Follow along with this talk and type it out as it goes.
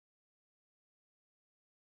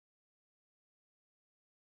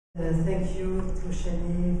Thank you to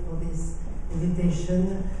Shani for this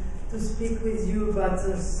invitation to speak with you about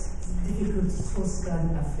the difficult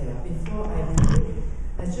Strauss-Kahn affair. Before I begin,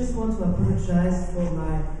 I just want to apologize for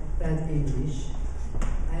my bad English.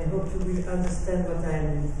 I hope you will understand what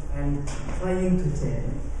I'm trying to tell.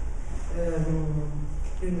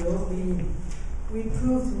 You know, we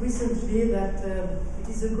proved recently that it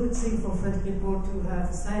is a good thing for French people to have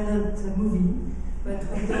a silent movie, but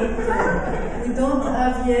we don't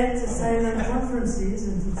have yet silent conferences,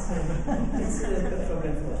 and it's a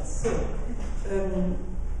problem for us. So,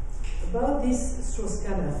 about this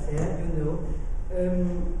Strauss-Kahn affair, you know,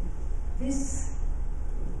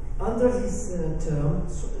 under this term,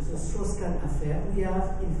 the Strauss-Kahn affair, we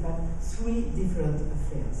have in fact three different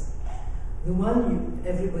affairs. The one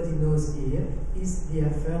everybody knows here is the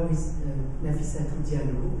affair with Nafissatou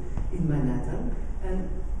Diallo in Manhattan, and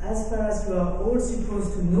as far as you are all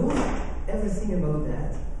supposed to know everything about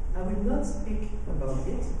that, I will not speak about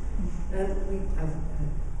it, and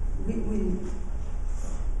we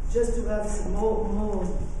just to have some more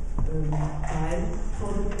time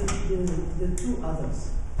for the two others.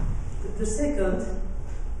 The second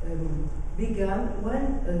began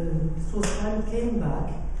when Strauss-Kahn came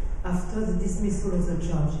back after the dismissal of the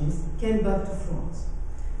charges, came back to France.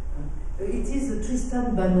 It is the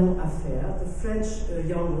Tristan Banon affair, the French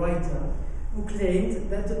young writer who claimed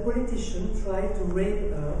that a politician tried to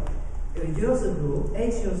rape her 8 years ago,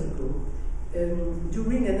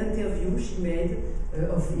 during an interview she made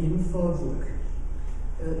of him for a book.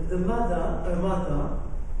 Her mother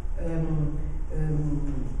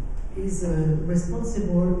is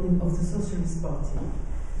responsible of the Socialist Party,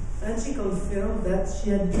 and she confirmed that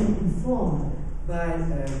she had been informed by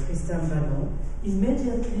Tristan Banon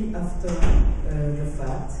immediately after the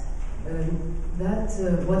fact that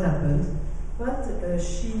what happened, but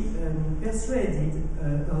she persuaded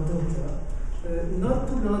her daughter not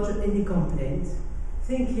to lodge any complaint,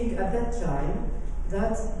 thinking at that time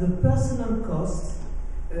that the personal cost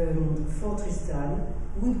for Tristan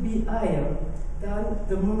would be higher than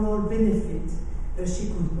the moral benefit she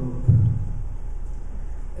could hope.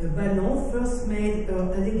 Banon first made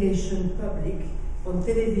her allegation public on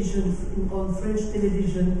television, on French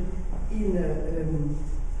television in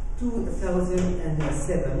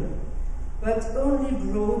 2007, but only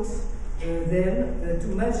brought them to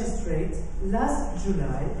magistrate last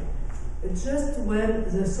July, just when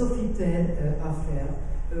the Sofitel affair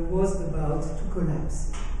was about to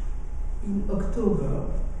collapse. In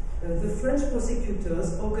October, the French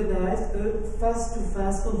prosecutors organized a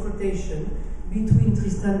fast-to-fast confrontation between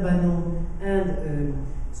Tristan Banon and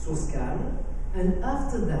Strauss-Kahn, and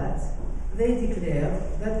after that, they declared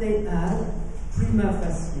that they had, prima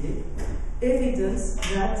facie, evidence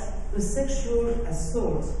that a sexual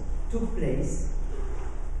assault took place,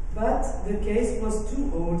 but the case was too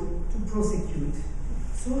old to prosecute,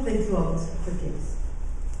 so they dropped the case.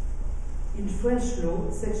 In French law,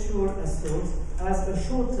 sexual assault has a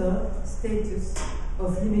shorter status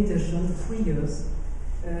of limitation, 3 years,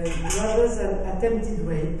 rather than attempted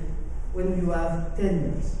rape when you have 10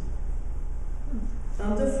 years.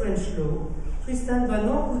 Under French law, Tristan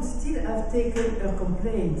Banon could still have taken her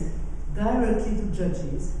complaint directly to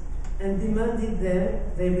judges and demanded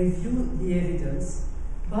they review the evidence,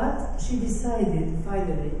 but she decided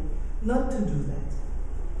finally not to do that.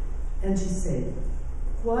 And she said,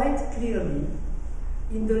 quite clearly,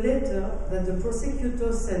 in the letter that the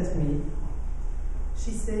prosecutor sent me,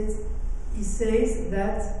 he says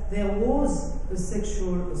that there was a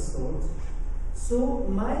sexual assault, so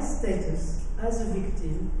my status as a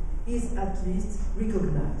victim is at least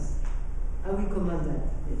recognized. I will comment that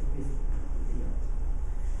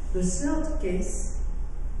the third case,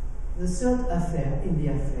 the third affair in the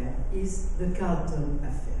affair is the Carlton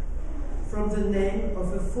affair, from the name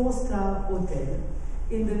of a 4-star hotel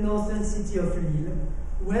in the northern city of Lille,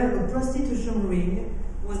 where a prostitution ring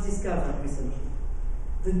was discovered recently.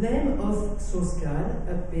 The name of Strauss-Kahn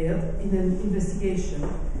appeared in an investigation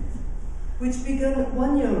which began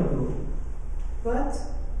 1 year ago, but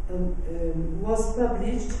was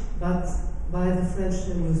published by the French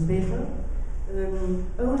newspaper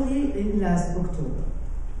only in last October.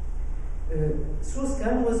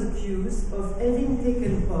 Strauss-Kahn was accused of having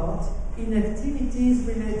taken part in activities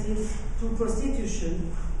related to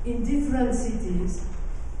prostitution in different cities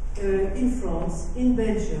in France, in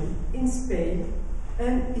Belgium, in Spain,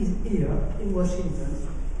 and here in Washington,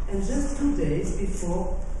 and just 2 days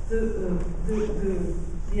before the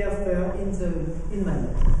affair in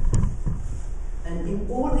Manhattan. And in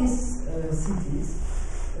all these cities,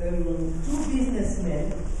 2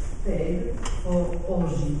 businessmen paid for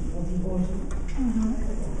orgy. On dit orgy?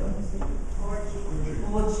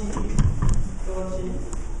 Orgy.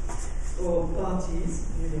 Or parties.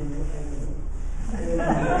 I don't know.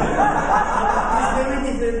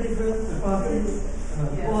 It's very different parties.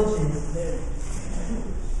 Orgies.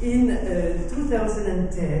 In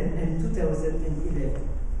 2010 and 2011.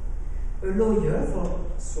 A lawyer for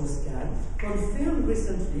Strauss-Kahn confirmed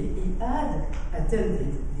recently he had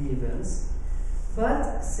attended the events,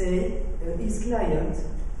 but said his client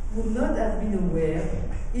would not have been aware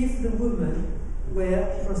if the women were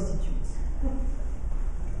prostitutes.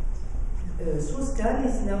 Strauss-Kahn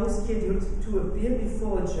is now scheduled to appear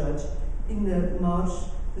before a judge in March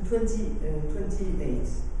the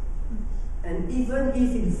 28th. And even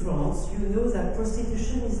if in France you know that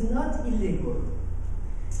prostitution is not illegal,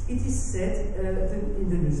 it is said in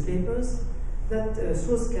the newspapers that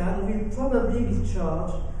Strauss-Kahn will probably be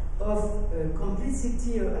charged of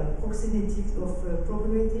complicity or proximity of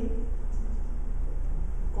proximity.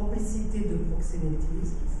 Complicité de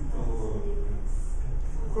proxénétisme.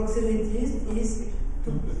 Proxénétisme is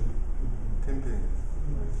to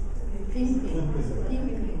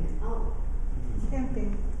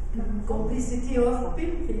pimping. Complicity of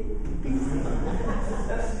pimping.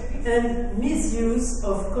 And misuse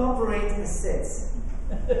of corporate assets.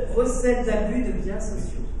 Recette d'abus de biens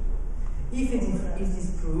sociaux. If it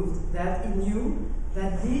is proved that he knew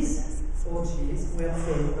that these orgies were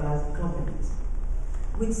paid by companies.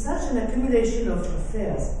 With such an accumulation of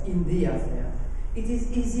affairs in the affair, it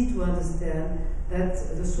is easy to understand that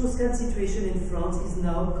the Strauss-Kahn situation in France is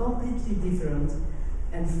now completely different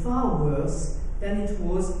and far worse than it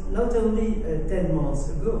was not only 10 months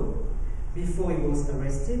ago, before he was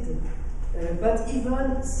arrested, but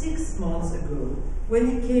even 6 months ago, when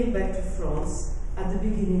he came back to France at the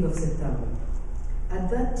beginning of September. At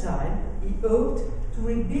that time, he hoped to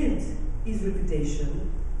rebuild his reputation,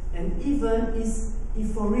 and even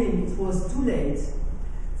if for him it was too late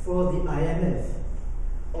for the IMF,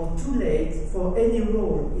 or too late for any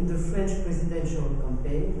role in the French presidential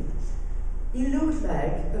campaign, he looked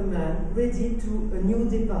like a man ready to a new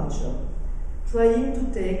departure, trying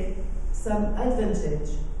to take some advantage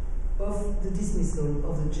of the dismissal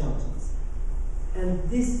of the charges. And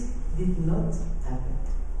this did not happen.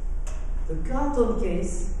 The Carlton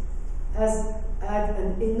case has had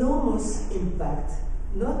an enormous impact,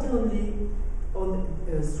 not only on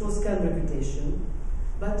Strauss-Kahn reputation,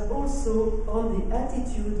 but also on the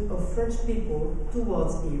attitude of French people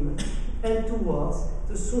towards him and towards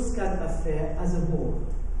the Strauss-Kahn affair as a whole.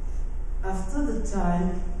 After the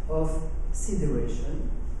time of sideration,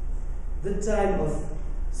 the time of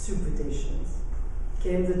supputations,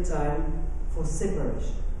 came the time for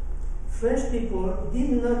separation. French people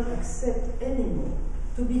did not accept anymore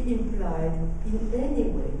to be implied in any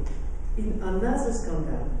way in another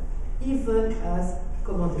scandal, even as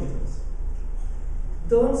commentators.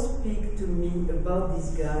 Don't speak to me about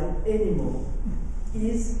this guy anymore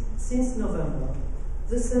is, since November,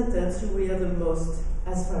 the sentence you hear the most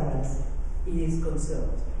as far as he is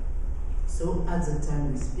concerned. So, at the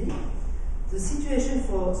time we speak, the situation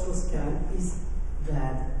for Strauss-Kahn is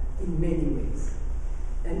bad in many ways,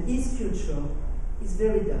 and his future is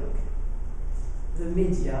very dark. The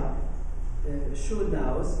media show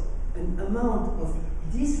now an amount of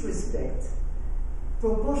disrespect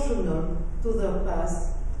proportional to their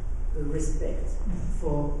past respect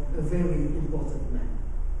for a very important man.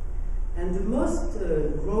 And the most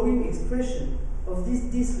growing expression of this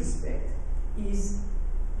disrespect is,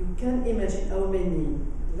 you can imagine how many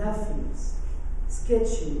laughings,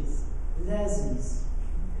 sketches, lazies,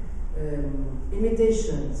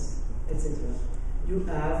 imitations, etc. you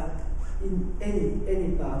have in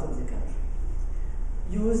any part of the country,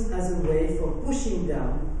 used as a way for pushing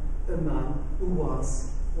down a man who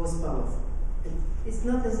once was powerful. It's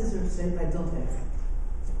not necessary to say, I don't have it.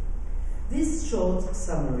 This short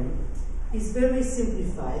summary is very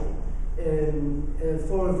simplified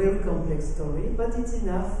for a very complex story, but it's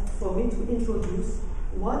enough for me to introduce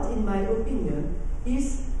what, in my opinion,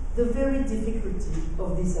 is the very difficulty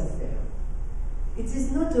of this affair. It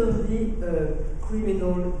is not only a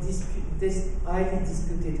criminal highly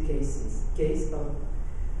disputed case,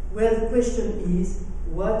 where the question is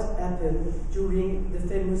what happened during the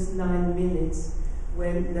famous 9 minutes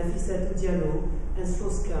when Nafissatou Diallo and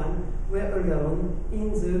Strauss-Kahn were alone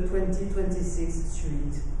in the 2026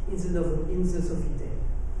 street in the Sofitel.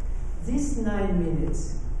 These 9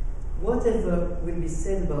 minutes, whatever will be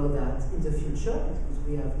said about that in the future, because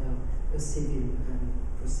we have now a civil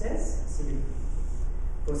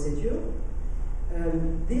procedure,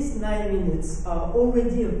 these 9 minutes are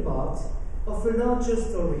already a part of a larger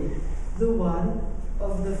story, the one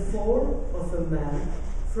of the fall of a man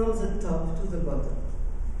from the top to the bottom.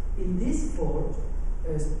 In this fall,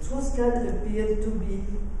 Strauss-Kahn appeared to be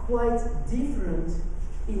quite different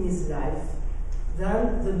in his life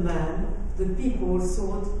than the man the people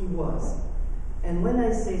thought he was. And when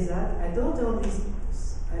I say that, I'm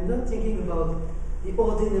not thinking about the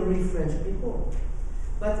ordinary French people,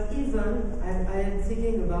 but even I am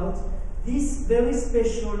thinking about these very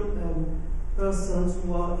special persons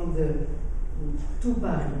who are in the to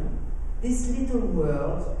Paris, this little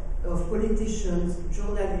world of politicians,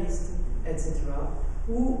 journalists, etc.,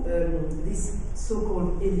 who this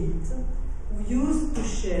so-called elite, who used to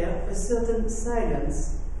share a certain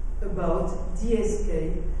silence about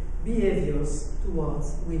DSK behaviors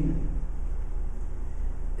towards women.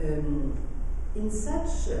 In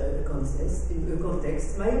such a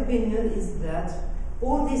context, my opinion is that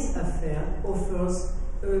all this affair offers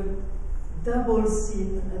a double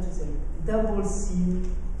scene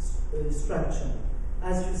structure.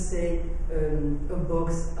 As you say, a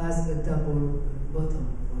box has a double bottom,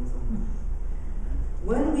 for example.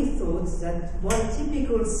 When we thought that one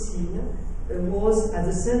typical scene was at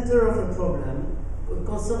the center of a problem, a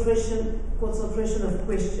concentration of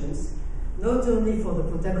questions, not only for the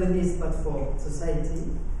protagonist but for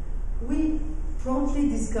society, we promptly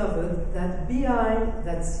discovered that behind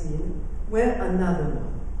that scene were another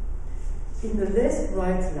one, in a less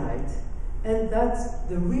bright light, and that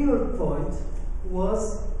the real point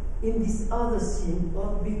was in this other scene,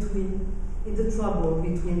 or in the trouble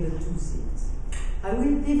between the two scenes. I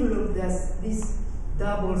will develop this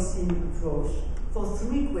double scene approach for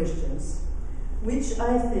three questions, which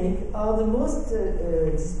I think are the most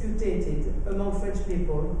disputed among French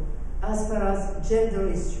people as far as gender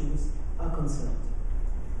issues are concerned.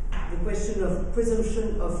 The question of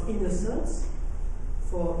presumption of innocence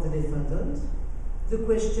for the defendant, the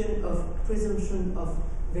question of presumption of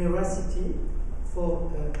veracity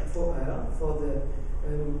for the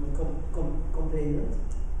complainant,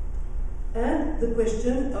 and the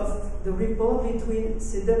question of the rapport between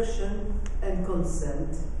seduction and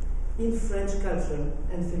consent in French culture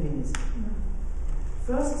and feminism.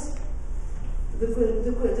 First, the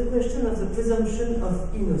question of the presumption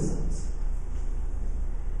of innocence.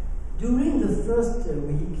 During the first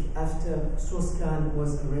week after Strauss-Kahn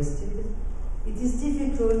was arrested, it is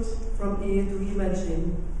difficult from here to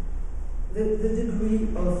imagine the degree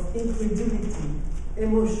of incredulity,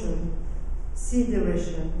 emotion,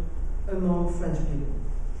 sideration among French people.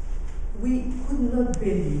 We could not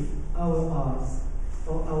believe our eyes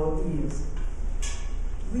or our ears.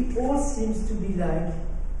 We all seemed to be like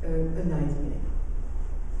a nightmare.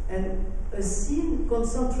 And a scene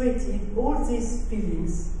concentrated all these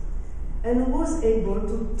feelings and was able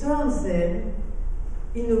to turn them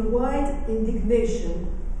in a wide indignation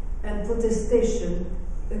and protestation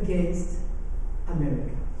against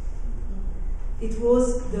America. It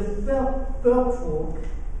was the purple.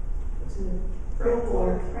 It's the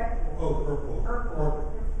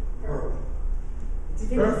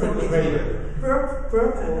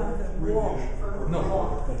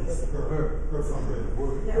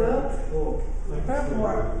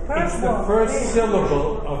first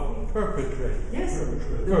syllable of perpetrate. Yes,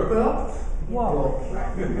 the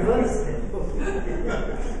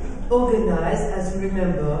organized, as you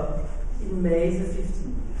remember, in May the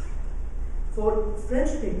 15th. For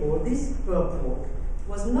French people, this work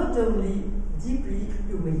was not only deeply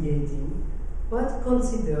humiliating, but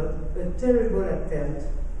considered a terrible attempt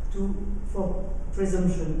for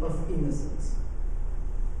presumption of innocence.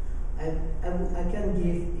 I can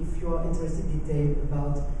give, if you are interested, detail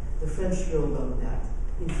about the French law about that.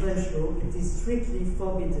 In French law, it is strictly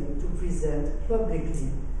forbidden to present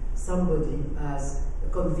publicly somebody as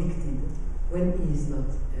convicted when he is not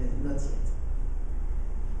yet.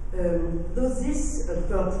 Though this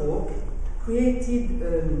purport created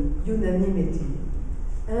unanimity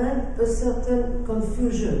and a certain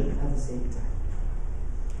confusion at the same time.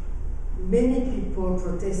 Many people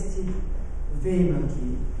protested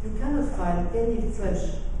vehemently. You cannot find any French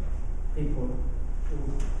people who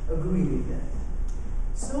agree with that.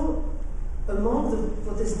 So, among the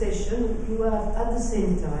protestation, you have at the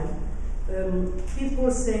same time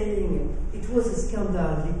people saying it was a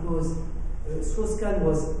scandal because Strauss-Kahn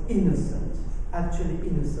was innocent, actually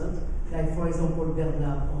innocent, like for example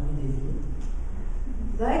Bernard-Henri Lévy.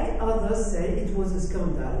 Like others say it was a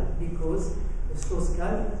scandal because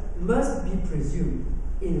Strauss-Kahn must be presumed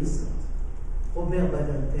innocent. Robert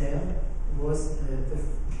Badinter was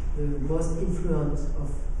the most influent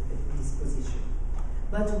of this position.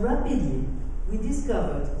 But rapidly, we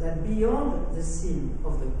discovered that beyond the scene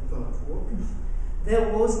of the birth walk, there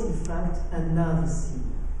was in fact another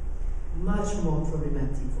scene, much more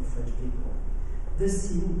problematic for French people, the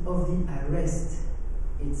scene of the arrest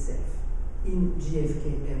itself in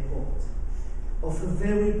JFK Airport of a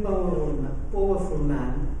very powerful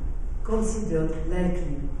man considered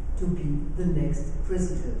likely to be the next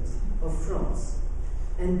president of France,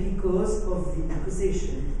 and because of the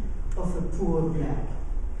accusation of a poor black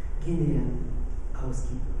Guinean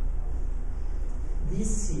housekeeper. This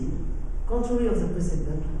scene, contrary of the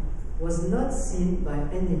precedent, was not seen by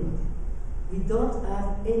anybody. We don't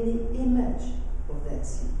have any image of that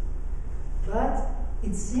scene. But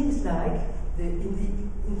it seems like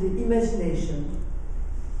in the imagination,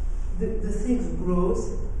 the things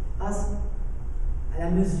grows as à la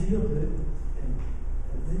mesure de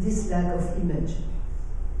this lack of image.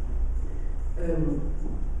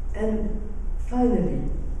 And finally,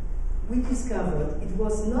 we discovered it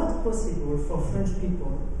was not possible for French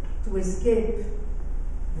people to escape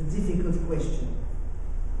the difficult question: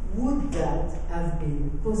 would that have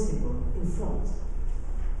been possible in France?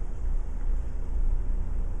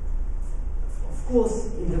 Of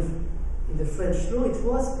course, in the French law it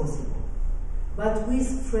was possible, but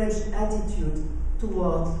with French attitude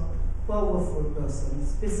toward powerful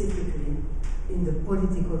persons, specifically in the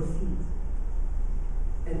political field.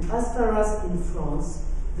 And as far as in France,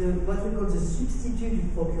 what we call the substitut du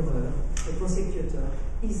procureur, the prosecutor,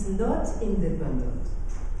 is not independent.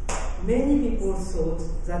 Many people thought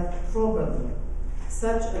that probably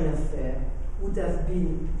such an affair would have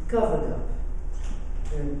been covered up,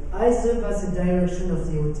 either by the direction of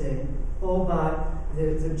the hotel or by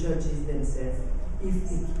the judges themselves, if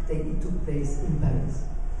it took place in Paris.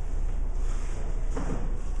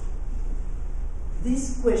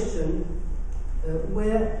 These questions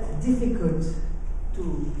were difficult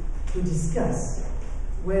to discuss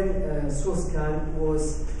when Strauss-Kahn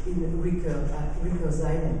was in Rikers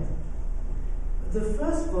Island. The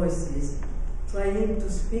first voices trying to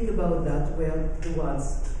speak about that were the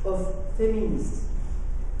ones of feminists,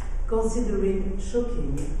 considering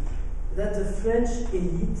shocking that the French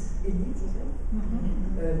elite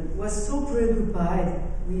was so preoccupied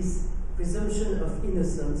with presumption of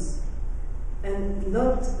innocence and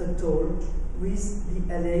not at all with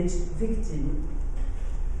the alleged victim,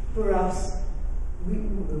 perhaps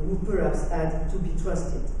who perhaps had to be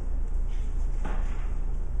trusted.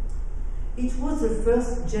 It was the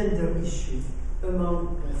first gender issue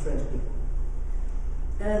among French people.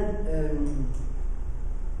 And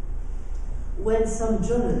when some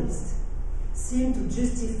journalists seemed to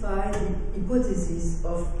justify the hypothesis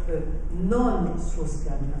of a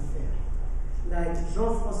non-Strauss-Kahn affair, like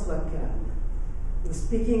Jean-François Kahn, was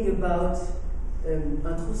speaking about un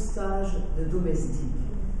troussage de domestique,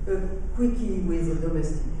 a quickie with a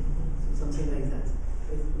domestic, something like that.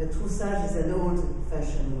 A troussage is an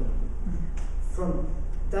old-fashioned word,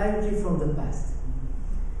 directly from the past.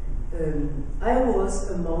 I was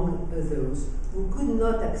among those who could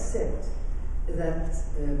not accept that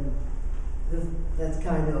that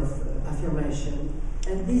kind of affirmation,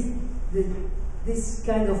 and this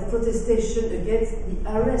kind of protestation against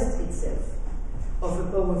the arrest itself of a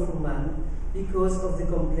powerful man because of the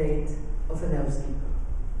complaint of an housekeeper.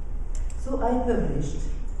 So I published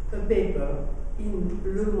a paper in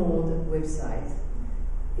Le Monde website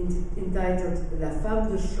entitled La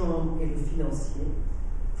femme de chambre et le financier,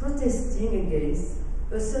 protesting against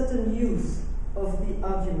a certain use of the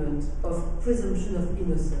argument of presumption of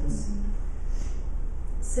innocence,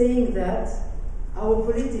 saying that our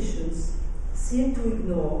politicians seem to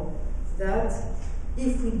ignore that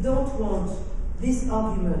if we don't want this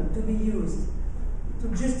argument to be used to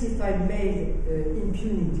justify male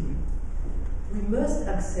impunity, we must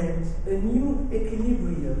accept a new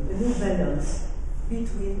equilibrium, a new balance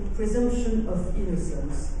between presumption of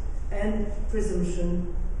innocence and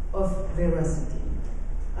presumption of veracity.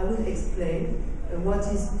 I will explain what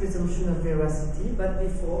is presumption of veracity, but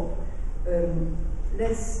before,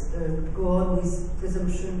 let's go on with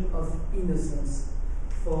presumption of innocence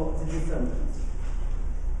for the defendant.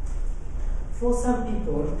 For some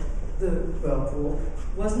people, the purple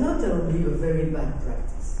was not only a very bad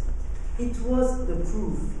practice, it was the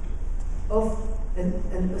proof of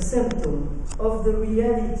and a symptom of the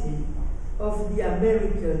reality of the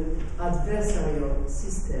American adversarial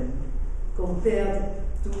system compared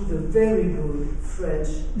to the very good French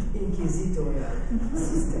inquisitorial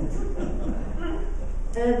system.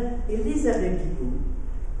 And Elizabeth Guibou,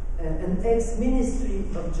 an ex-Ministry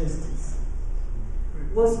of Justice,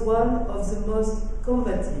 was one of the most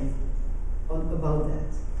combative about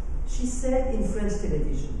that. She said in French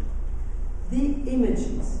television, the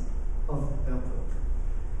images of her book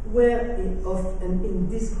were of an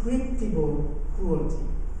indescribable cruelty.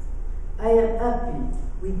 I am happy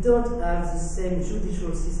we don't have the same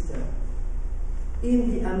judicial system.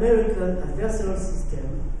 In the American adversarial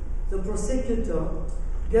system, the prosecutor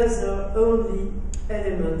gathers only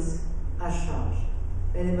elements à charge,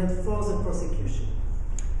 elements for the prosecution.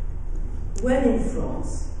 When in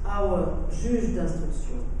France, our juge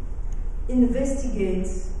d'instruction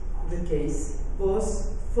investigates the case both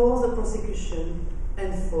for the prosecution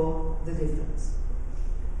and for the defense.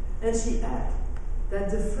 And she adds that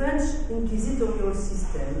the French inquisitorial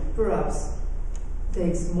system perhaps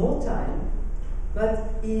takes more time,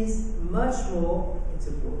 but is much more, it's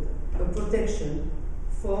a quote, a protection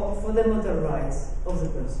for fundamental rights of the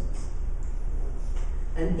persons.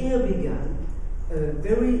 And here began a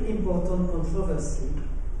very important controversy,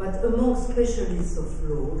 but among specialists of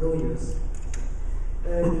law, lawyers,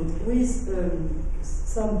 with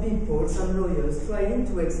some people, some lawyers, trying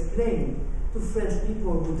to explain to French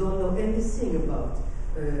people who don't know anything about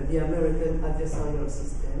the American adversarial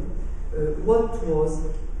system what was,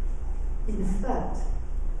 in fact,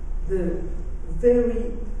 the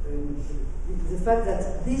fact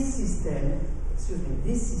that this system,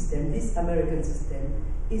 this American system,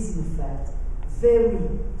 is in fact very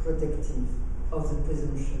protective of the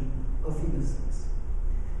presumption of innocence.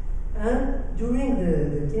 And during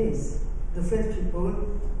the case, the French people,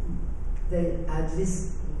 they had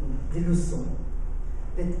this des leçons.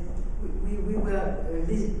 That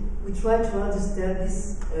we tried to understand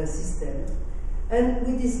this system, and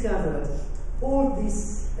we discovered all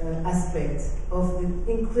these aspects of the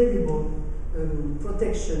incredible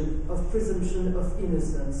protection of presumption of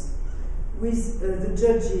innocence, with the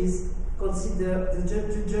judges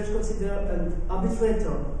the judge consider an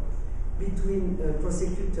arbitrator between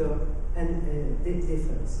prosecutor and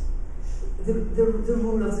defense. The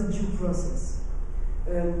rule of the due process,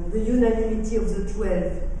 the unanimity of the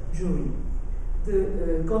 12 jury,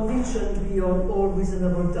 the conviction beyond all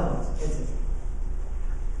reasonable doubt, etc.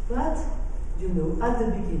 But, you know, at the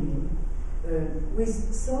beginning,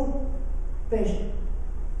 with so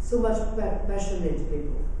much passionate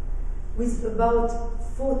people, with about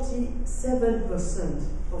 47%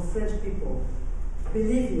 of French people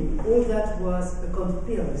believing all that was a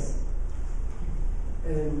conspiracy.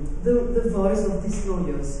 The voice of these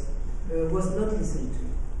lawyers was not listened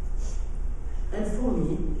to. And for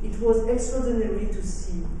me, it was extraordinary to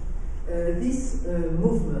see this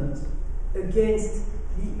movement against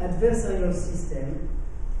the adversarial system,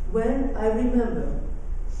 when I remember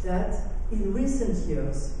that in recent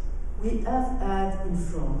years we have had in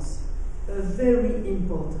France a very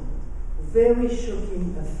important, very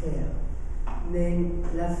shocking affair named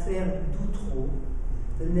l'affaire d'Outreau,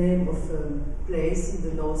 the name of a place in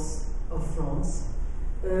the north of France,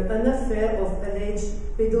 an affair of alleged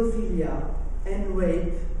pedophilia and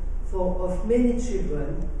rape of many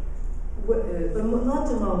children,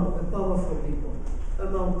 not among powerful people,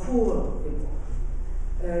 among poor people.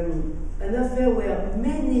 An affair where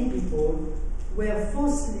many people were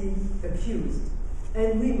falsely accused,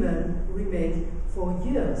 and women remained for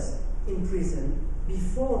years in prison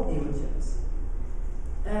before the audience.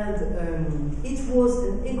 And it was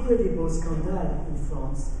an incredible scandal in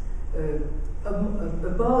France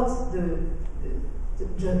about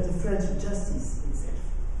the French justice itself.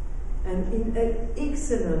 And in an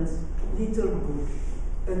excellent little book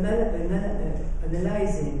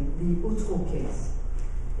analyzing the Outreau case,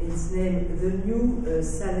 it's named The New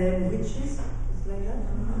Salem Witches, like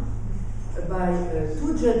that, by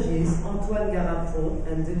two judges, Antoine Garapon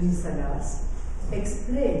and Denis Salas,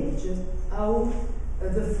 explain just how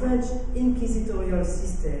the French inquisitorial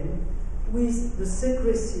system, with the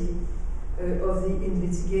secrecy of the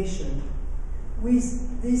investigation,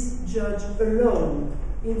 with this judge alone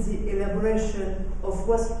in the elaboration of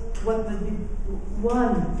what must be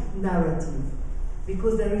one narrative,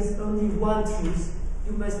 because there is only one truth,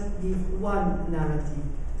 you must give one narrative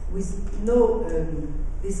with no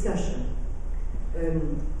discussion.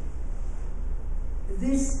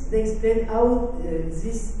 They explain how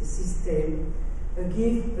this system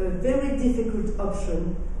gives a very difficult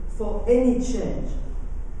option for any change.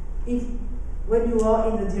 If when you are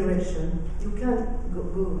in a direction, you can't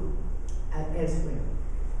go elsewhere,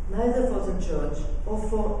 neither for the judge or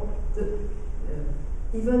for the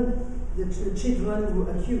even the children who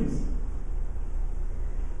accuse.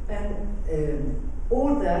 And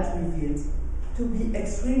all that reveals to be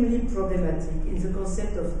extremely problematic in the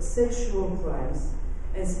concept of sexual crimes,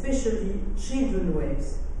 and especially children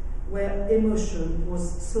rapes, where emotion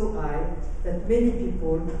was so high that many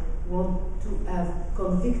people want to have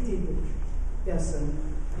convicted person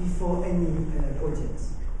before any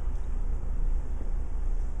audience.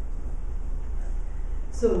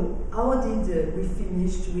 So, how did we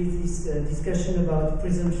finish with this discussion about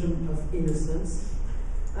presumption of innocence?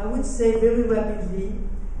 I would say very rapidly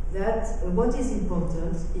that what is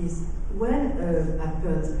important is when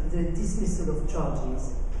happened the dismissal of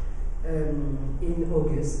charges in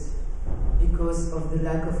August because of the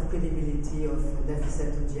lack of credibility of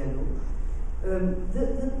Nafissatou Diallo,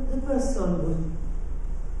 the person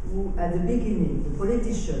who at the beginning, the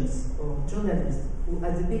politicians or journalists who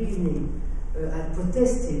at the beginning had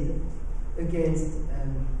protested against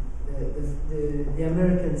the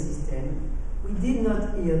American system, we did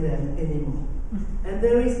not hear them anymore. And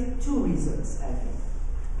there is two reasons, I think.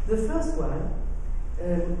 The first one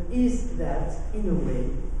is that, in a way,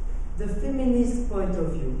 the feminist point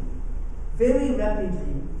of view very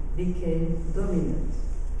rapidly became dominant.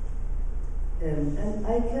 And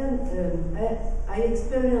I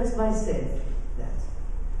experienced myself that.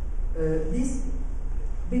 This,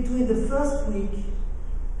 between the first week,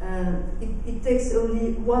 it takes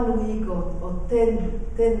only 1 week or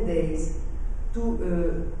 10 days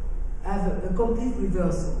to have a complete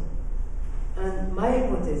reversal. And my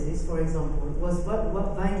hypothesis, for example, was what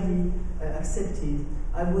widely accepted.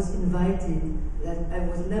 I was invited, that I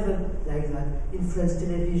was never like that, in French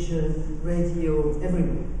television, radio,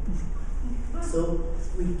 everywhere. So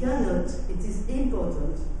we cannot, it is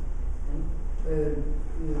important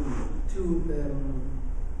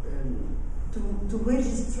to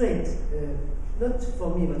registrate, not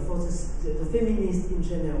for me, but for the feminists in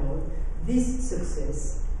general, this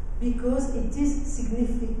success, because it is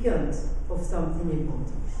significant of something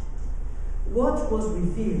important. What was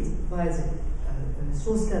revealed by the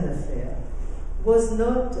DSK Affair was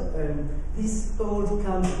not this old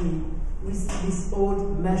country with this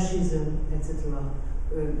old machism, etc.,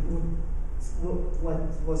 what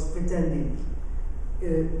was pretending.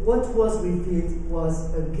 What was revealed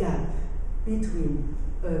was a gap between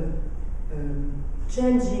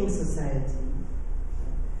changing society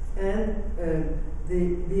and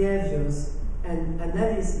the behaviors and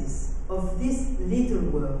analysis of this little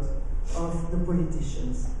world of the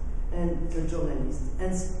politicians and the journalists,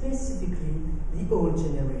 and specifically the old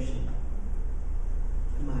generation,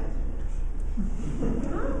 my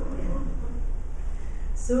generation.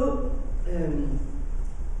 So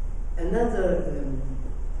another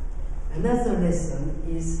lesson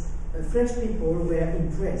is French people were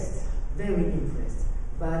impressed, very impressed,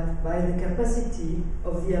 by the capacity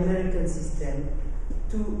of the American system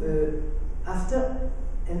to, after,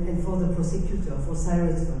 and for the prosecutor, for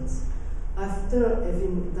Cyrus Vance, after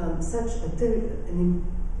having done such an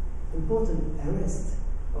important arrest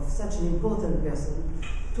of such an important person,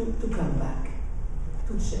 to come back,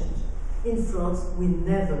 to change. In France, we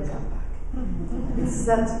never come back. It's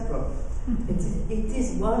that problem. It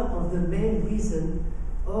is one of the main reasons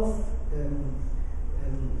of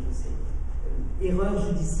erreur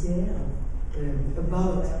judiciaire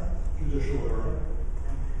about judicial error.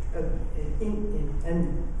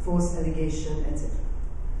 And false allegation, etc.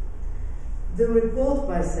 The report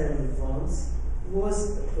by Cyrus Vance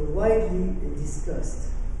was widely discussed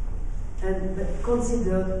and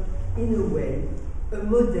considered, in a way, a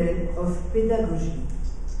model of pedagogy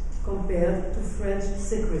compared to French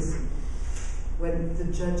secrecy, when the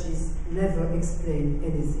judges never explained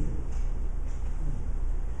anything.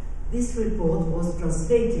 This report was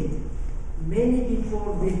translated. Many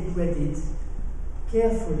people read it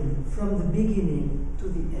carefully from the beginning to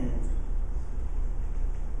the end.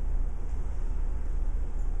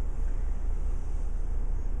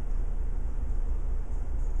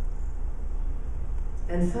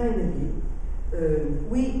 And finally,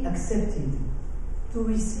 we accepted to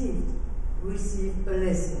receive a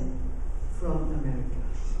lesson from America.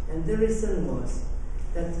 And the lesson was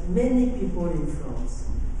that many people in France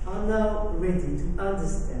are now ready to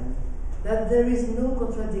understand that there is no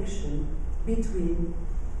contradiction between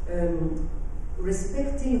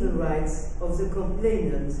respecting the rights of the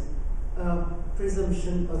complainant,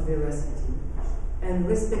 presumption of veracity, and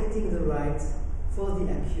respecting the rights for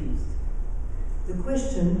the accused. The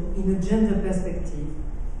question, in a gender perspective,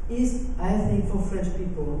 is, I think, for French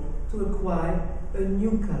people to acquire a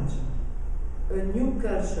new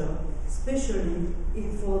culture, especially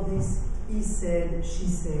for these he said, she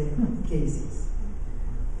said cases.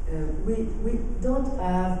 We don't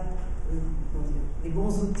have the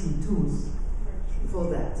bons outils, tools for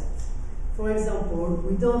that. For example,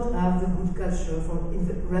 we don't have the good culture for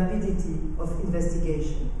rapidity of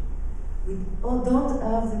investigation. We don't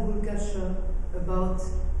have the good culture about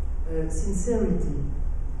sincerity.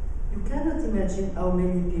 You cannot imagine how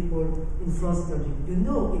many people in France told you, you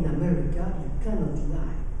know, in America, you cannot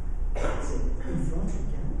lie. So, in France, you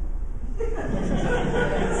can.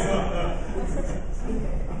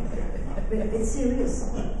 But it's serious.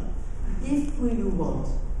 If we want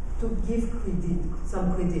to give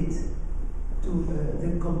some credit to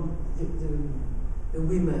the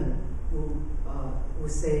women who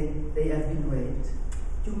say they have been raped,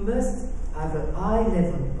 you must have a high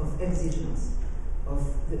level of exigence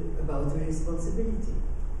about the responsibility,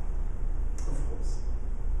 of course.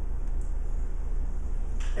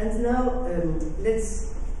 And now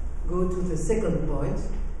let's go to the second point.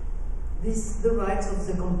 The rights of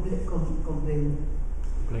the complainant.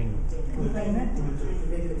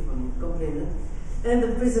 And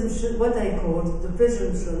the presumption, what I called the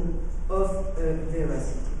presumption of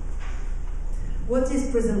veracity. What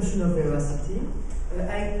is presumption of veracity?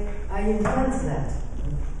 I invent that.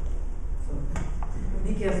 So,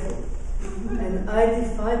 be careful. And I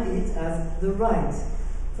define it as the right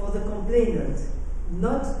for the complainant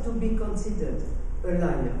not to be considered a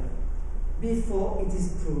liar before it is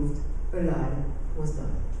proved a lie was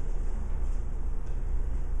done.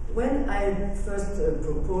 When I first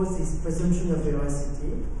proposed this presumption of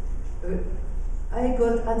veracity, I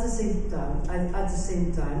got at the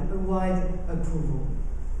same time a wide approval.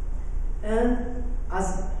 And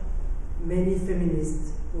as many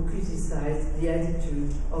feminists who criticized the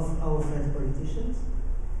attitude of our French politicians,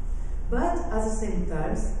 but at the same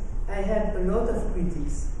time, I had a lot of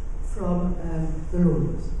critics from the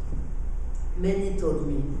lawyers. Many told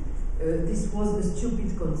me this was a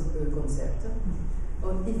stupid concept,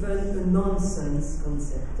 or even a nonsense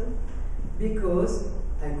concept, because,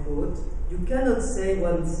 I quote, you cannot say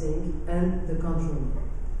one thing and the contrary.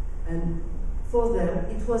 And for them,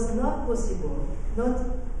 it was not possible not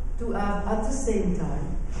to have at the same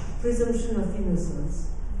time presumption of innocence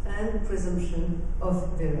and presumption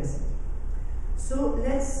of veracity. So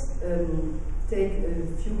let's take a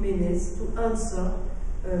few minutes to answer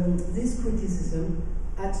this criticism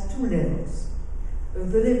at two levels.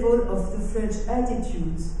 The level of the French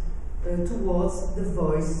attitudes towards the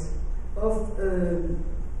voice of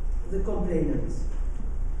the complainant,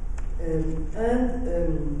 and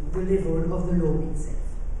the level of the law itself.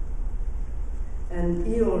 And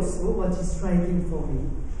here also, what is striking for me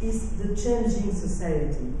is the changing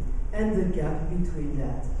society and the gap between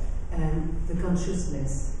that and the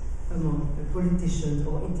consciousness among politicians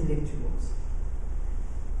or intellectuals.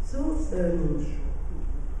 So,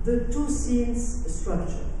 the two scenes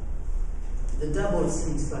structure, the double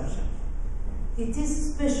scene structure, it is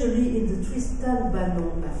especially in the Tristan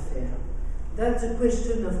Banon affair that the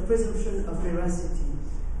question of presumption of veracity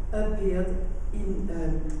appeared in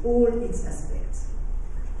all its aspects.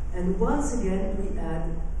 And once again, we had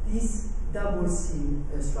this double scene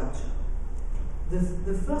structure.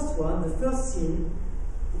 The first one, the first scene,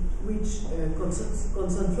 which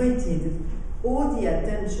concentrated all the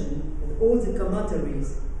attention and all the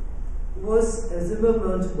commentaries, was the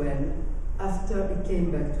moment when, after he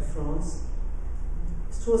came back to France,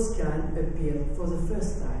 Strauss-Kahn appeared for the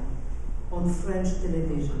first time on French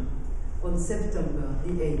television on September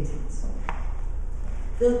the 18th.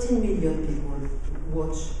 13 million people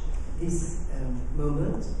watch this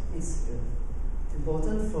moment. It's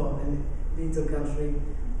important for a little country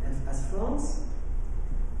as France,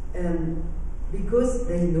 because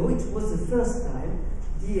they know it was the first time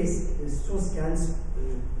Strauss-Kahn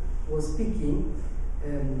was speaking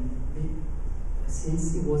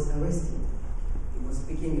since he was arrested. He was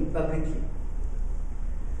speaking publicly.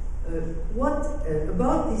 What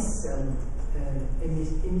about this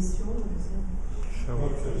emission?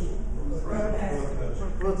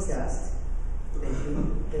 Broadcast. Thank you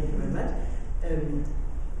very much.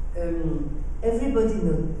 Everybody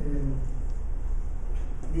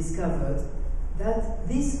discovered that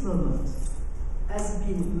this moment has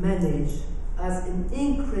been managed as an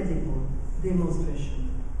incredible demonstration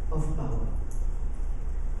of power.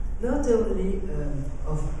 Not only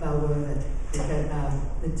of power that you can have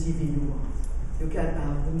the TV you want, you can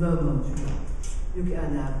have the moment you want, you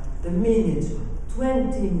can have the minute you want,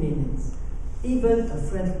 20 minutes. Even a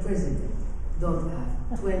French president don't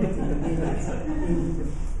have 20 minutes in the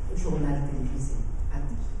journal télévisé.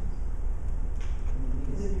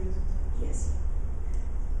 Yes.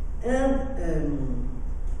 And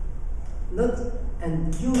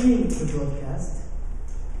during the broadcast,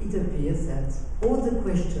 it appears that all the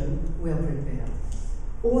questions were prepared,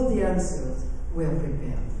 all the answers were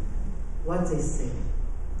prepared. What they say,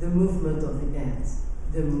 the movement of the hands,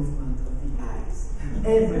 the movement of the eyes,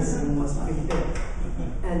 everything was prepared.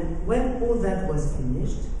 And when all that was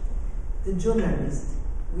finished, the journalist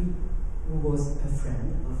who was a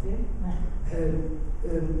friend of him,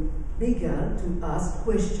 began to ask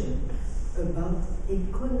questions about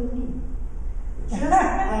economy, just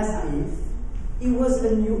as if he was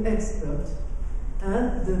a new expert,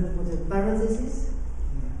 and the parenthesis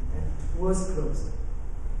was closed.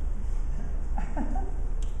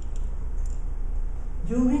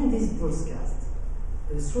 During this broadcast,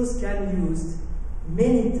 Strauss-Kahn used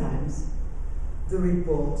many times the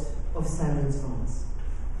report of Silent France.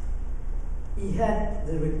 He had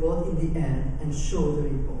the report in the end and showed the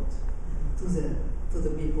report to the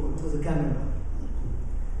people, to the camera.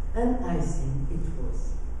 And I think it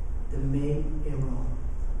was the main error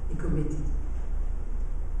he committed.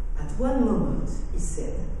 At one moment he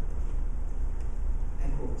said, I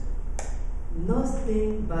quote,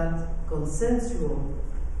 "Nothing but consensual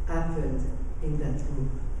happened in that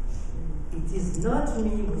room. It is not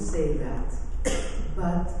me who say that,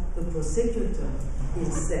 but the prosecutor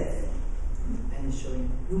himself." And showing,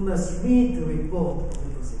 you must read the report of the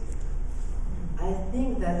prosecutor. I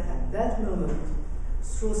think that at that moment,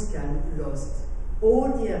 Strauss-Kahn lost all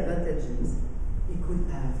the advantages he could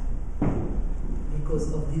have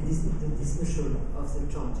because of the dismissal of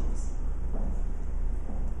the charges.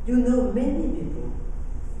 You know, many people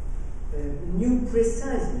knew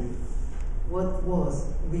precisely what was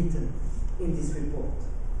written in this report.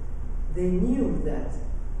 They knew that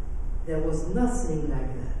there was nothing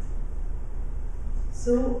like that.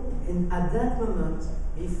 So, at that moment,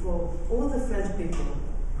 before all the French people,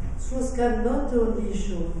 Strauss-Kahn not only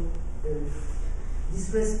showed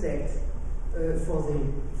disrespect for the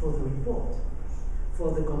report,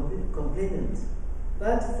 for the complainant,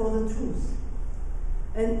 but for the truth,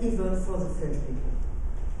 and even for the French people.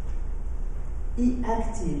 He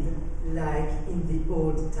acted like in the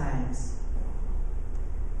old times,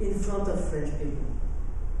 in front of French people.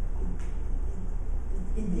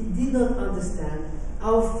 He did not understand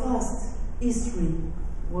how fast history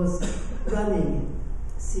was running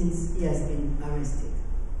since he has been arrested.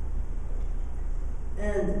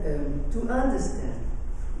 And to understand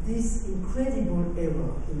this incredible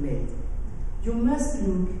error he made, you must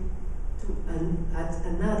look at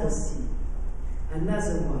another scene,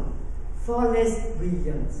 another one, far less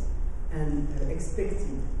brilliant and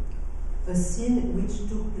expected, a scene which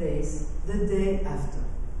took place the day after.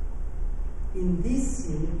 In this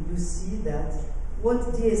scene, you see that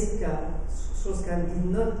what DSK Strauss-Kahn did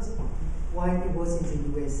not, while he was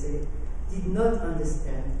in the USA, did not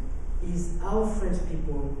understand is how French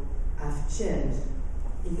people have changed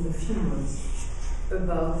in a few months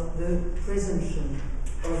about the presumption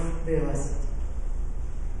of veracity.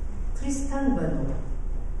 Tristan Banon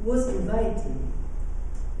was invited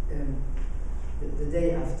the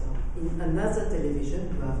day after in another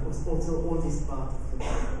television. You have also all this part of the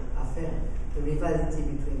affair, the rivalry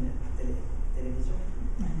between television,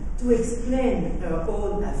 to explain her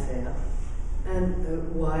own affair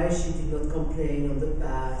and why she did not complain of the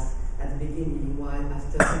past at the beginning, while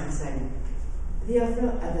after she decided. The affair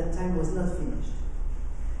at that time was not finished.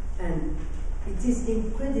 And it is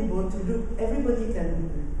incredible to look, everybody can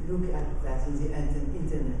look at that on the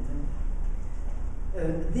internet.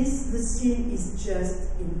 The scene is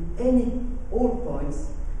just in all points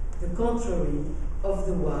the contrary of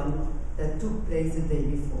the one that took place the day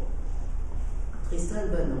before. Tristan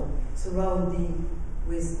Banon, surrounded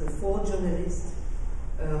with 4 journalists,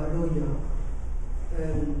 a lawyer,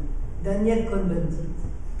 Daniel Cohn-Bendit,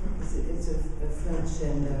 it's a French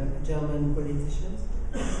and German politician.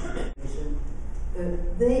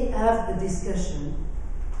 They have a discussion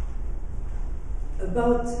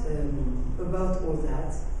about all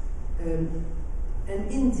that,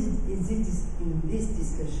 and in this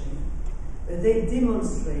discussion, they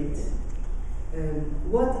demonstrate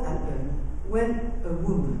what happens when a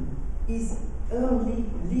woman is only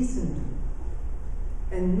listened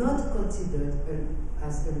to and not considered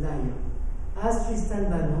as a liar, as Tristan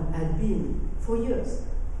Banon had been for years.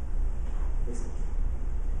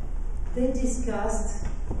 They discussed,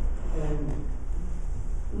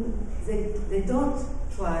 they don't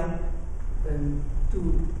try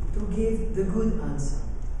to give the good answer.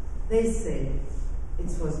 They say,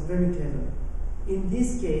 it was very clever. In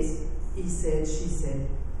this case, he said, she said,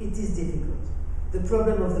 it is difficult. The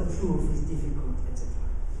problem of the proof is difficult, etc.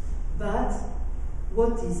 But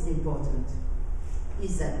what is important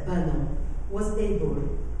is that Banon was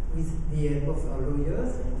able, with the help of our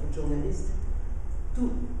lawyers and the journalists,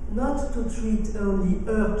 not to treat only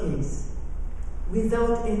her case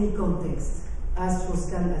without any context, as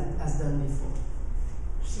Strauss-Kahn has done before.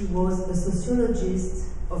 She was a sociologist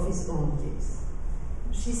of his own case.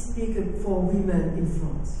 She speaks for women in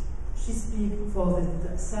France. she speaks for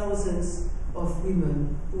the thousands of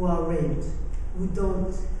women who are raped, who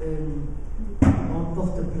don't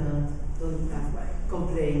porte plainte, don't have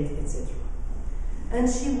complaint, etc. And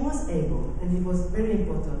she was able, and it was very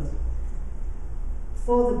important,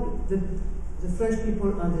 for the French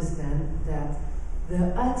people understand that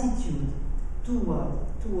their attitude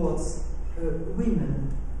towards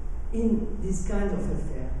women in this kind of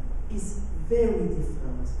affair is very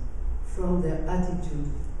different from their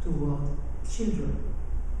attitude toward children.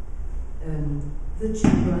 The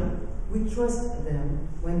children, we trust them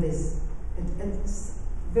when they, and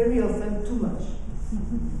very often too much.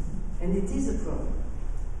 And it is a problem.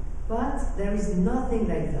 But there is nothing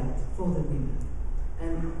like that for the women.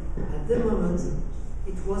 And at the moment,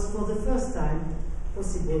 it was for the first time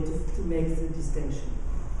possible to make the distinction.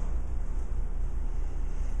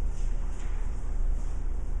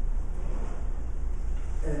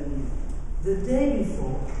 The day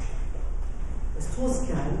before,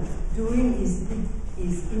 Strauss-Kahn, during his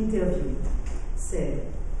interview, said,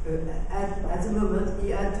 at the moment he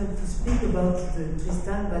had to speak about the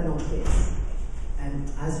Tristan Banon case.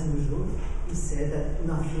 And as usual, he said that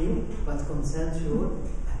nothing but consensual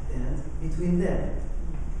happened between them.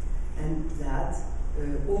 And that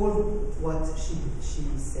all what she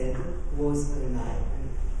said was a lie.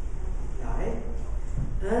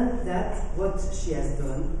 And that what she has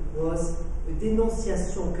done was a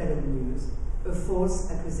dénonciation calomnieuse, a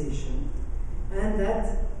false accusation, and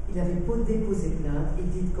that il avait déposé plainte, he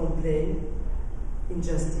did complain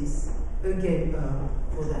injustice against her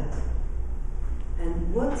for that.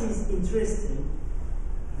 And what is interesting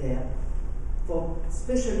there,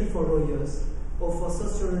 especially for lawyers or for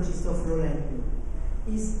sociologists of law like me,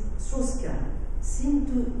 is Strauss-Kahn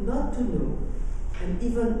seemed not to know, and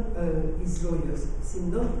even his lawyers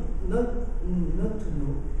seem not to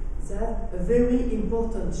know, that a very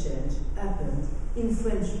important change happened in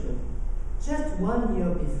French law just 1 year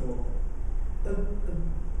before,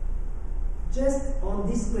 just on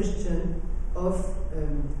this question of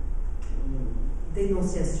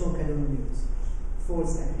dénonciation calomnieuse,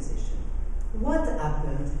 false accusation. What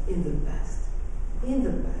happened in the past? In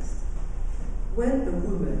the past, when a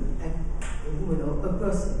woman or a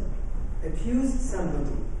person accused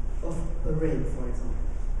somebody of a rape, for example,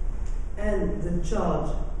 and the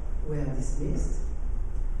charge were dismissed,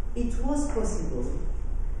 it was possible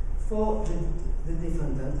for the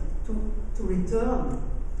defendant to return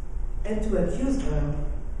and to accuse her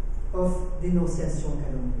of dénonciation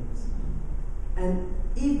calomnieuse.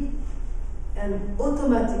 And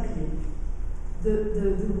automatically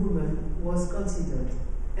the woman was considered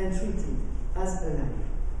and treated as a lie.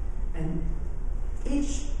 And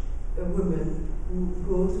each woman who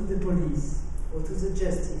go to the police or to the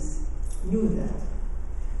justice knew that.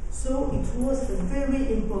 So it was a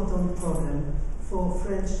very important problem for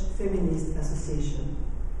French feminist association.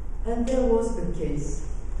 And there was a case,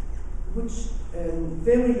 which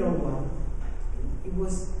very long one. It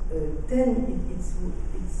was 10.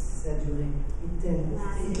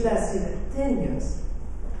 It lasted 10 years.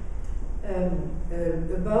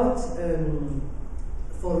 About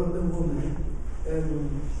for a woman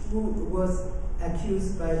who was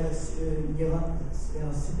accused by her superior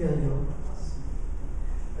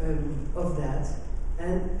of that,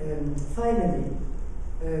 and finally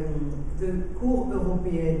the Cour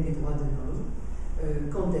européenne des droits de l'homme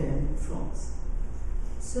condemned France.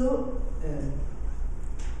 So.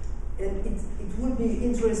 And it would be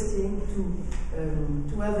interesting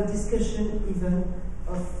to have a discussion even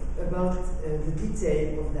about the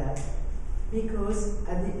detail of that, because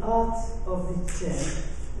at the heart of the change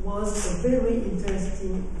was a very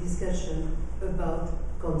interesting discussion about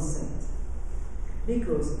consent.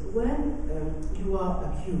 Because when you are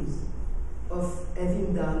accused of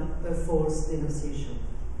having done a false denunciation,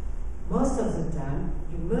 most of the time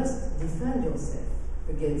you must defend yourself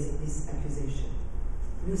against this accusation.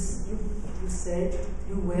 You say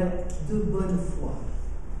you were de bonne foi.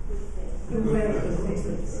 You were a good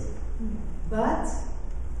faith. But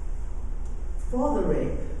for the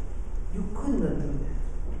rape, you could not do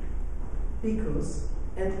that.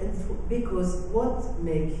 Because what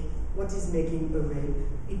is making a rape,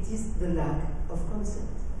 it is the lack of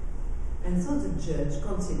consent. And so the judge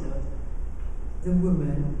considered the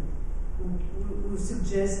woman who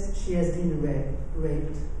suggests she has been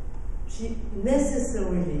raped. She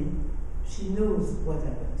knows what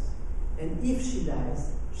happens. And if she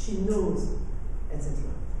lies, she knows,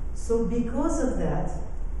 etc. So because of that,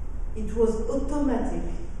 it was automatic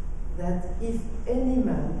that if any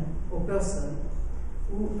man or person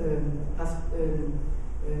who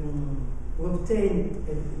obtained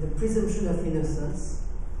the presumption of innocence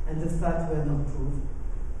and the facts were not proved,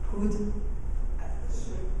 could,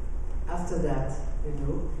 after that,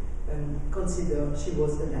 consider she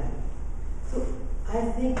was alive. So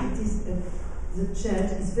I think it is the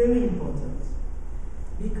change is very important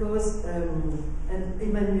because, and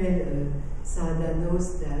Emmanuel Sada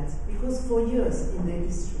knows that, because for years in the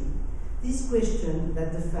history, this question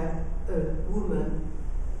that the fact a woman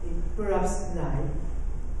perhaps lies,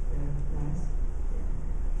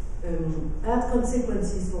 had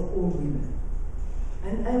consequences for all women.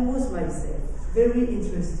 And I was myself very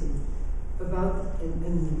interested about,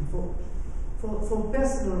 for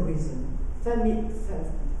personal reason,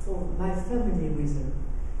 for my family reason,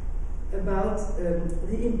 about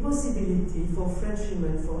the impossibility for French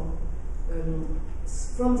women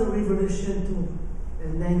from the revolution to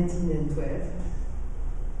 1912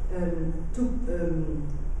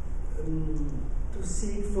 to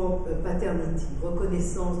seek for paternity,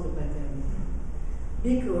 reconnaissance de paternity.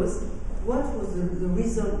 Because what was the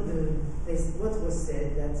reason, what was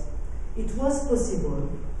said, that it was possible,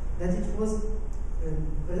 that it was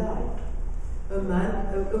alive.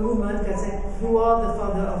 A woman can say, you are the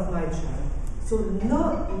father of my child. So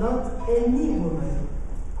not any woman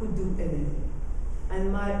could do anything.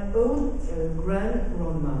 And my own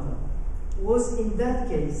grandmother was in that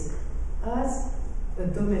case as a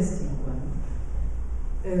domestic one.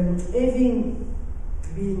 Having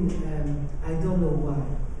been, I don't know why,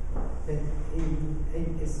 but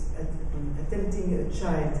attempting a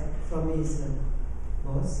child from his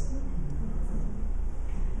boss.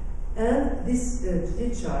 And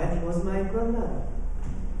this child was my grandmother.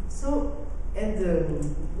 So, and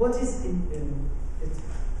what is,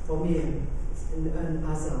 for me, an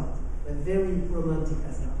hazard, a very romantic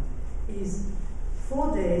hazard, is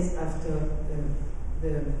 4 days after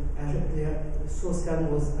the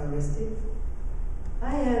Strauss-Kahn was arrested, I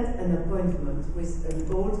had an appointment with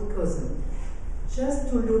an old cousin just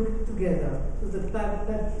to look together to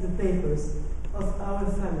the papers of our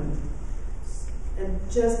family and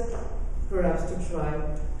just perhaps to try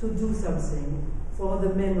to do something for the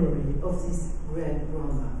memory of this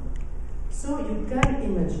grandmother. So you can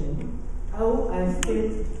imagine how I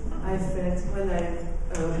felt when I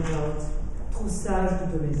heard about troussage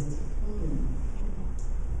du domestique.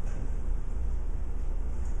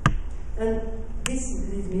 And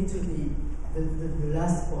this leads me to the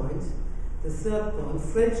last point, the third point,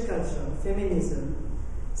 French culture, feminism,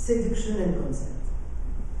 seduction and consent.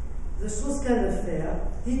 The Strauss-Kahn Affair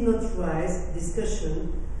did not raise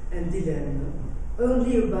discussion and dilemma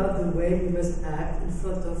only about the way we must act in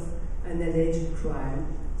front of an alleged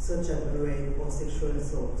crime, such as rape or sexual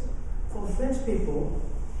assault. For French people,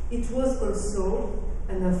 it was also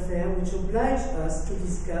an affair which obliged us to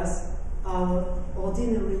discuss our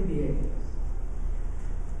ordinary behavior.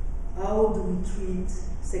 How do we treat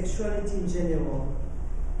sexuality in general,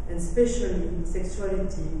 and especially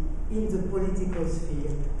sexuality in the political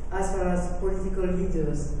sphere, as far as political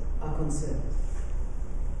leaders are concerned?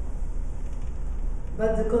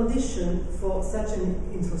 But the conditions for such an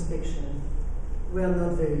introspection were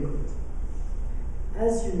not very good.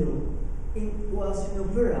 As you know,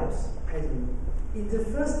 perhaps, I don't know, in the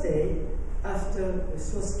first day after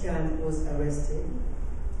Strauss-Kahn was arrested,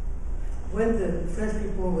 when the French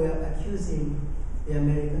people were accusing the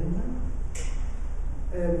American one,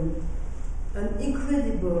 an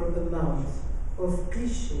incredible amount of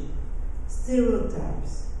cliché,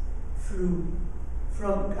 stereotypes flew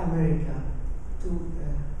from America to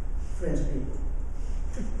French people.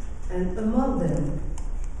 And among them,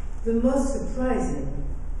 the most surprising,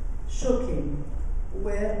 shocking,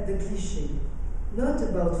 were the cliché, not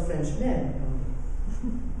about French men only,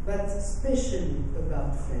 but especially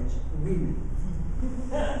about French women.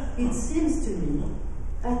 It seems to me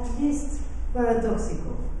at least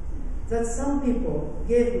paradoxical that some people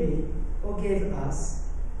gave me or gave us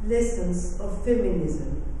lessons of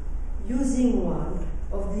feminism using one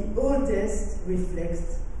of the oldest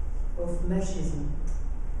reflexes of machismo.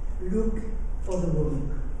 Look for the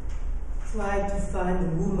woman. Try to find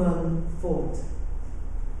the woman fault.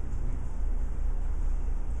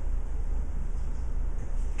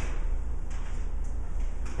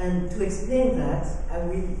 And to explain that, I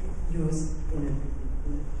will use,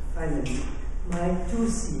 finally, my two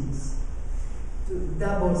scenes,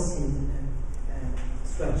 double scene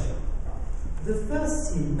structure. The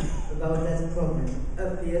first scene about that problem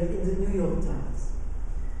appeared in the New York Times.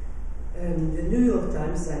 The New York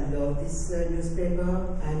Times, I love this